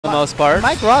For the most part.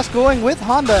 Mike Ross going with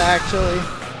Honda, actually.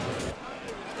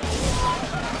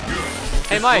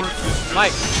 Hey, Mike.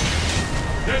 Mike.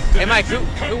 Hey, Mike,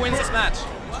 who wins this match?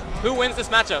 Who wins this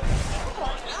matchup?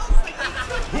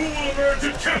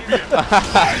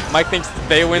 Mike thinks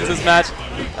they wins this match.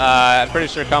 I'm pretty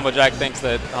sure ComboJack thinks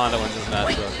that Honda wins this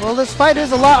match. So. Well, this fight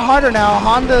is a lot harder now.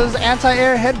 Honda's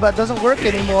anti-air headbutt doesn't work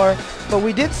anymore. But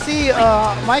we did see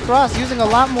Mike Ross using a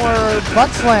lot more butt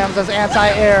slams as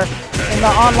anti-air in the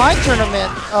online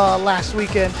tournament last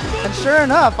weekend. And sure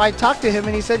enough, I talked to him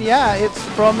and he said, yeah, it's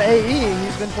from AE.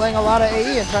 He's been playing a lot of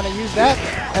AE and trying to use that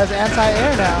as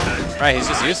anti-air now. Right, he's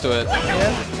just used to it.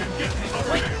 Yeah.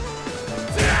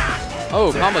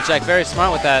 Oh, ComboJack very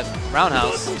smart with that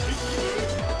roundhouse.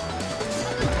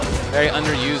 Very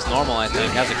underused normal, I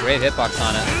think. Has a great hitbox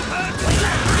on it.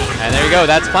 And there you go,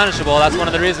 that's punishable. That's one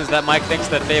of the reasons that Mike thinks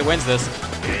that Fei wins this.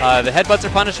 The headbutts are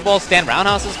punishable, stand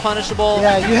roundhouse is punishable.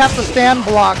 Yeah, you have to stand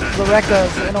block the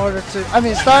Rekkas in order to,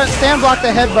 stand block the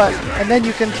headbutt, and then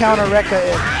you can counter Rekka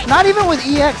it. Not even with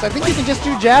EX, I think you can just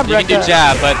do jab Rekka. You can do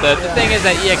jab, but the thing is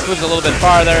that EX moves a little bit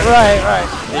farther. Right.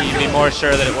 You'd be more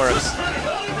sure that it works.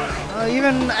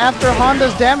 Even after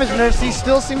Honda's damage nerfs, he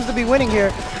still seems to be winning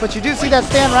here. But you do see that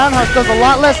stand roundhouse does a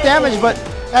lot less damage, but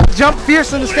that jump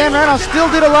fierce in the stand roundhouse still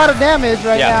did a lot of damage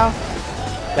now.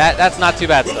 That's not too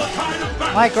bad stuff.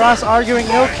 Mike Ross arguing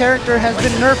no character has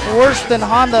been nerfed worse than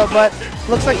Honda, but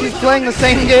looks like he's playing the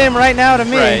same game right now to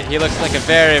me. Right, he looks like a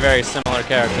very, very similar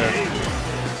character.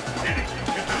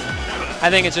 I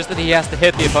think it's just that he has to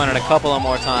hit the opponent a couple of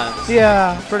more times.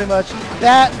 Yeah, pretty much.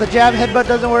 That, the jab headbutt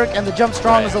doesn't work, and the jump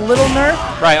strong is a little nerf.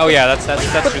 Right, oh yeah, that's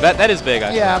true. That is big, I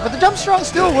think. Yeah, but the jump strong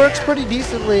still works pretty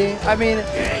decently. I mean,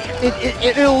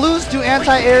 it'll lose to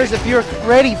anti-airs if you're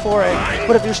ready for it,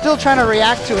 but if you're still trying to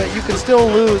react to it, you can still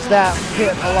lose that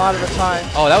hit a lot of the time.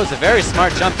 Oh, that was a very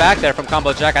smart jump back there from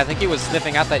ComboJack. I think he was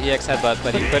sniffing out that EX headbutt,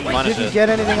 but he couldn't punish it. Didn't get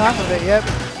anything off of it, yep.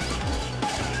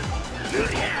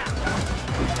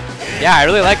 Yeah, I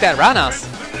really like that roundhouse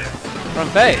from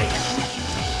Fei.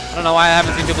 I don't know why I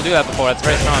haven't seen people do that before. It's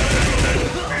very strong.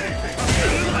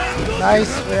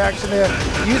 Nice reaction there.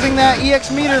 Using that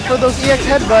EX meter for those EX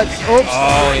headbutts. Oops.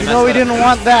 Oh, you know we didn't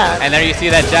want that. And there you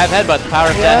see that jab headbutt. The power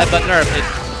of that headbutt nerf. It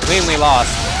cleanly lost.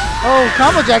 Oh,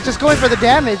 ComboJack just going for the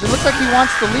damage. It looks like he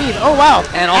wants the lead. Oh, wow.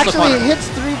 And also actually, it hits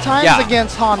 3 times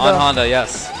against Honda. On Honda,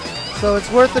 yes. So it's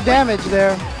worth the damage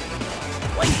there.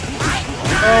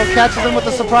 Oh, catches him with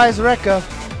a surprise Rekka.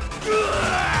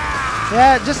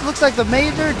 Yeah, it just looks like the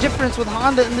major difference with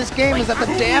Honda in this game is that the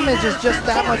damage is just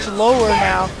that much lower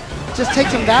now. It just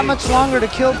takes him that much longer to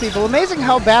kill people. Amazing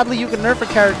how badly you can nerf a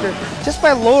character just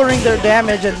by lowering their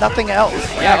damage and nothing else.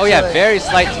 Yeah, oh yeah, very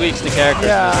slight tweaks to characters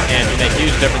and make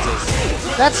huge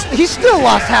differences. He still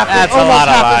lost half his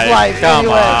life. Come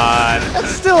anyway. on.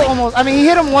 That's still almost, I mean, he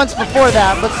hit him once before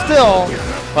that, but still.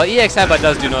 Well, EX headbutt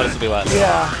does do noticeably less.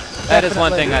 Yeah. That is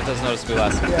one thing that does noticeably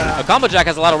less. Yeah. ComboJack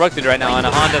has a lot of work to do right now on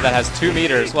a Honda that has 2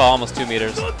 meters, well, almost 2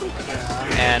 meters.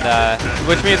 And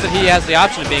which means that he has the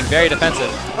option of being very defensive.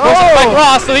 Versus Mike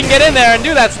Ross, so he can get in there and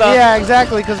do that stuff. Yeah,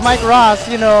 exactly, because Mike Ross,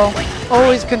 you know,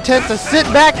 always content to sit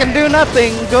back and do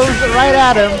nothing, goes right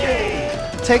at him.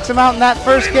 Takes him out in that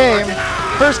first game.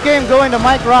 First game going to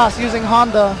Mike Ross using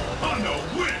Honda.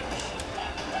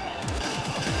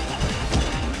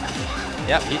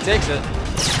 Yep, he takes it.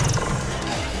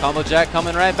 ComboJack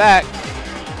coming right back.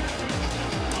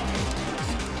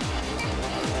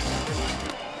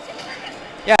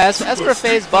 Yeah, as for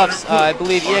Fei's buffs, I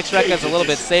believe EX Rekka is a little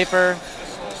bit safer.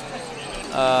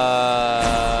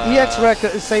 EX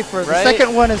Rekka is safer. The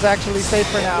second one is actually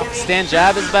safer now. Stand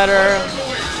jab is better.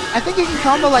 I think you can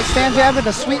combo like stand jab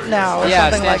into sweep now or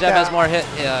something like that. Yeah, stand jab has more hit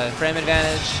frame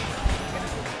advantage.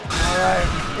 All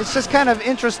right. It's just kind of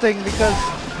interesting because...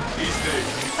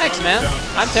 Thanks, man.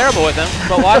 I'm terrible with him,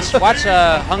 but watch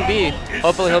Hung B.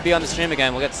 Hopefully he'll be on the stream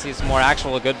again. We'll get to see some more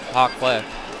actual good Hawk play.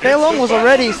 FeiLong was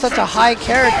already such a high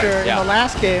character in the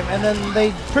last game, and then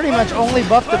they pretty much only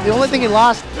buffed him. The only thing he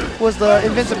lost was the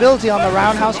invincibility on the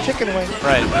roundhouse chicken wing.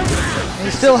 Right. And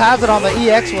he still has it on the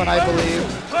EX one, I believe.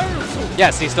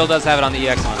 Yes, he still does have it on the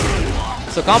EX one.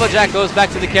 So ComboJack goes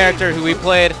back to the character who we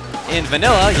played in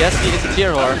vanilla. Yes, he is a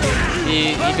tier whore.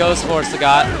 He goes for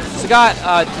Sagat. Sagat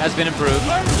has been improved,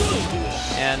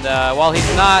 and while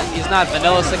he's not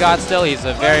vanilla Sagat still, he's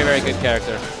a very, very good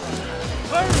character.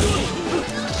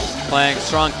 Playing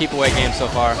strong keep away game so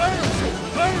far.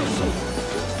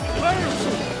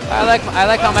 I like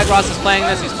how Mike Ross is playing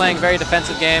this. He's playing very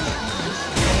defensive game,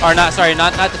 or not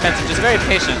defensive, just very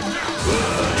patient.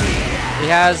 He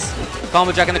has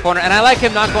ComboJack in the corner, and I like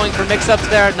him not going for mix-ups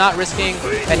there, not risking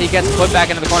that he gets put back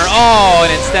into the corner. Oh,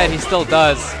 and instead he still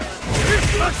does.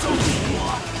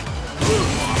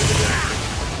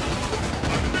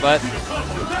 But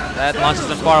that launches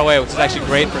him far away, which is actually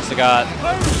great for Sagat.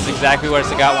 It's exactly where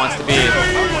Sagat wants to be.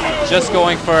 Just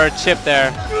going for a chip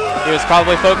there. He was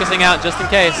probably focusing out just in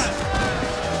case.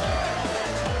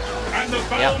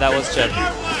 Yep, that was chip.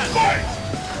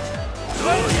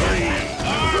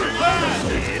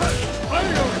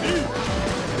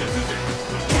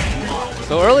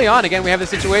 So early on, again, we have the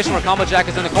situation where ComboJack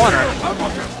is in the corner.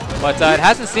 But it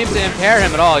hasn't seemed to impair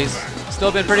him at all. He's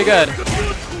still been pretty good.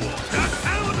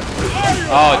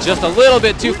 Oh, just a little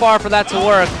bit too far for that to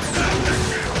work.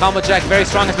 ComboJack very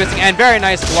strong and missing, and very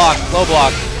nice block, low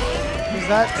block. Is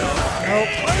that? Nope.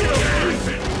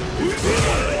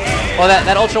 Well,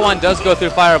 that Ultra One does go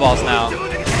through fireballs now.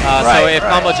 So if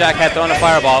ComboJack had thrown a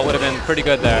fireball, it would have been pretty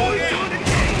good there.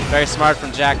 Very smart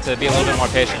from Jack to be a little bit more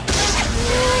patient.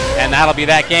 And that'll be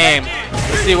that game.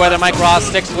 Let's see whether Mike Ross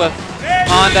sticks with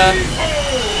Honda.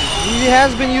 He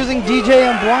has been using DJ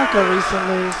and Blanka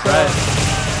recently. So. Right.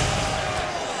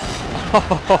 Oh,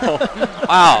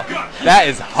 wow, that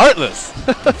is heartless.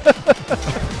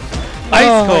 Ice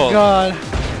oh cold. My God,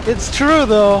 it's true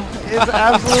though. It's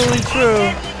absolutely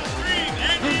true.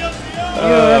 You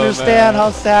don't understand how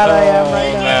sad I am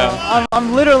right now.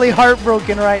 I'm literally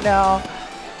heartbroken right now.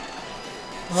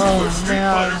 Oh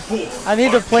man, I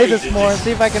need to play this more and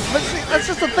see if I can. But see, that's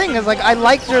just the thing. Is like I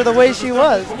liked her the way she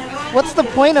was. What's the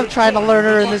point of trying to learn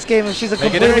her in this game if she's a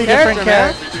completely different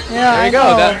character? Yeah, there you I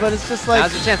go. know, but it's just like.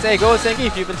 Now's your chance. Hey, go with Senki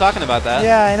if you've been talking about that.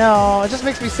 Yeah, I know. It just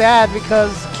makes me sad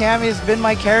because Cammy's been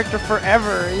my character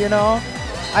forever. You know,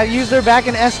 I used her back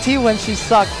in ST when she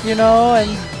sucked. You know, and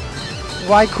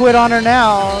why quit on her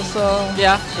now? So.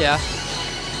 Yeah.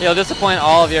 You'll disappoint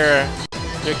all of your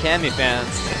Cammy fans.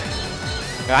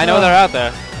 I know they're out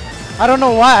there. I don't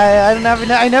know why. I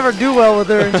never do well with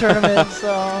her in tournaments.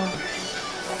 So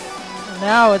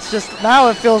now it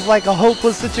feels like a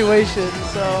hopeless situation.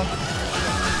 So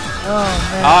oh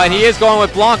man. Oh, and he is going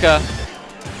with Blanka,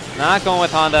 not going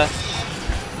with Honda.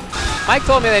 Mike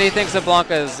told me that he thinks that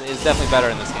Blanka is definitely better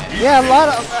in this game. Yeah, a lot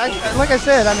of like I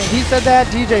said. I mean, he said that.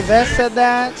 DJ Vest said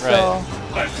that. So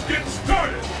Let's get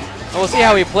started. And we'll see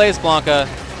how he plays Blanka.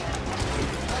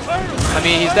 I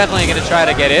mean, he's definitely going to try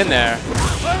to get in there.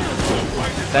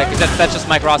 That's just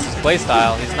Mike Ross's play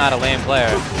style. He's not a lame player.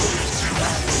 oh,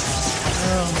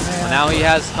 man. Now he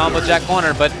has ComboJack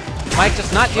cornered, but Mike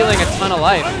just not dealing a ton of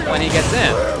life when he gets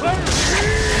in.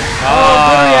 good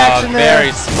reaction there.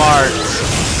 Very smart.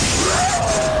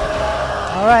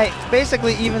 All right,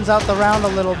 basically evens out the round a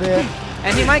little bit.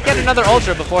 And he might get another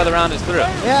Ultra before the round is through.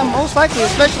 Yeah, most likely,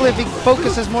 especially if he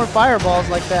focuses more fireballs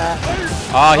like that.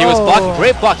 Oh, he was blocking.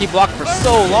 Great block. He blocked for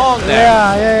so long there.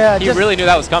 Yeah. He really knew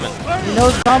that was coming. He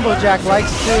knows ComboJack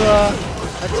likes to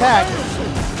attack.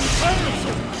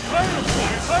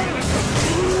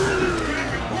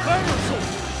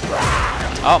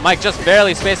 Oh, Mike just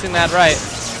barely spacing that right.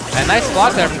 And nice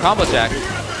block there from ComboJack.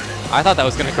 I thought that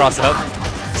was going to cross up.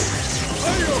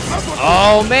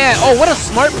 Oh, man. Oh, what a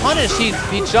smart punish. He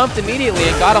jumped immediately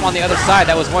and got him on the other side.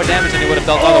 That was more damage than he would have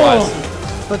dealt otherwise.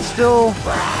 But still,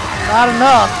 not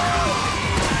enough.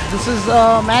 This is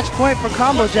a match point for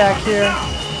ComboJack here.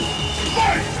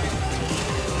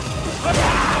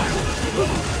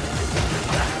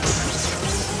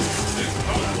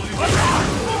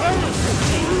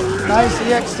 Nice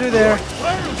EX through there.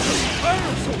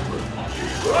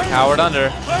 Howard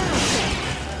under.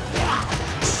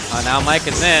 Now Mike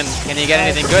is in. Can he get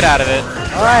anything good out of it?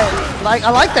 All right,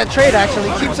 I like that trade actually.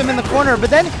 Keeps him in the corner,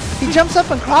 but then he jumps up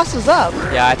and crosses up.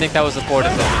 Yeah, I think that was a poor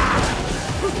decision.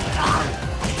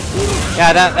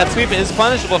 Yeah, that sweep is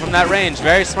punishable from that range.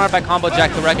 Very smart by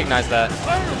ComboJack to recognize that.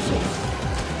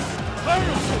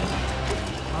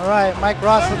 All right, Mike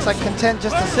Ross looks like content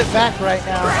just to sit back right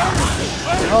now.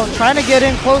 Oh, trying to get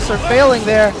in closer, failing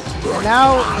there. And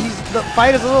now the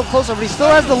fight is a little closer, but he still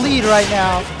has the lead right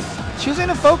now. Choosing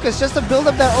to focus just to build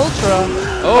up that Ultra.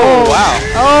 Oh, wow.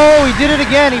 Oh, he did it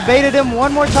again. He baited him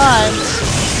one more time.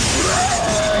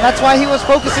 And that's why he was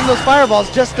focusing those fireballs,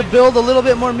 just to build a little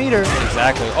bit more meter.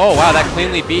 Exactly. Oh, wow, that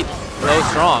cleanly beat Low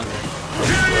Strong.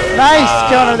 Nice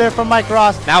counter there from Mike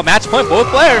Ross. Now match point, both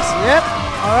players. Yep.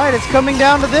 All right, it's coming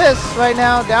down to this right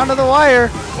now, down to the wire.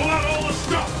 Pull out all the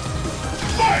stuff.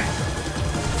 Fight.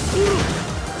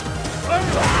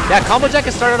 Yeah, ComboJack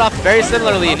has started off very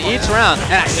similarly in each round.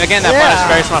 And again, that punish,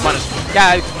 very smart punish.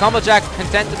 Yeah, ComboJack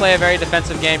content to play a very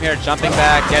defensive game here, jumping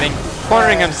back,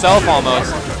 cornering himself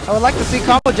almost. I would like to see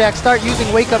ComboJack start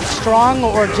using wake up strong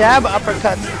or jab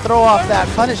uppercuts to throw off that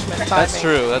punishment timing. That's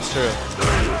true.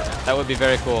 That would be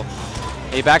very cool.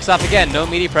 He backs off again, no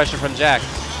meaty pressure from Jack.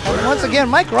 And once again,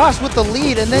 Mike Ross with the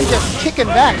lead and then just kicking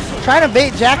back, trying to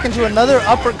bait Jack into another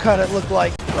uppercut, it looked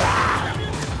like.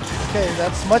 Okay,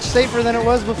 that's much safer than it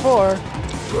was before.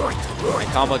 And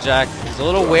ComboJack is a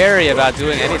little wary about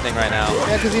doing anything right now.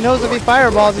 Yeah, because he knows if he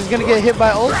fireballs, he's going to get hit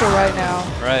by Ultra right now.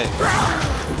 Right.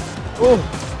 Ooh.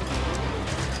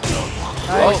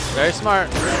 Oh, Nice. very smart.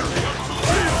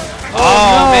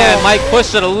 Oh, no. man, Mike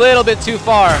pushed it a little bit too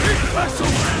far.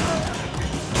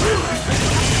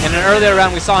 In an earlier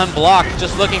round, we saw him block,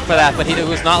 just looking for that, but he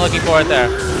was not looking for it there.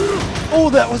 Oh,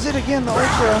 that was it again, the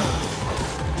Ultra.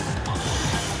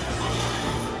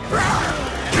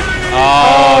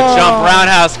 Oh, jump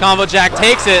roundhouse. ComboJack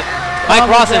takes it. Mike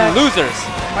Ross in losers.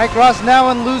 Mike Ross now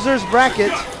in losers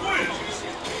bracket.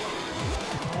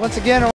 Once again,